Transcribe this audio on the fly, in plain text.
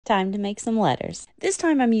Time to make some letters. This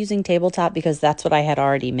time I'm using tabletop because that's what I had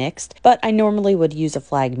already mixed, but I normally would use a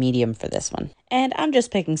flag medium for this one. And I'm just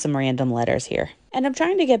picking some random letters here. And I'm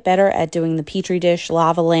trying to get better at doing the petri dish,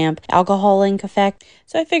 lava lamp, alcohol ink effect,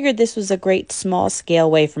 so I figured this was a great small scale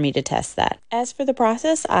way for me to test that. As for the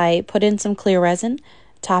process, I put in some clear resin,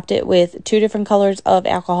 topped it with 2 different colors of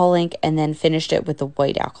alcohol ink, and then finished it with the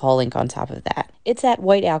white alcohol ink on top of that. It's that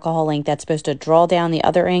white alcohol ink that's supposed to draw down the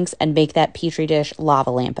other inks and make that petri dish lava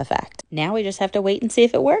lamp effect. Now we just have to wait and see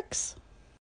if it works.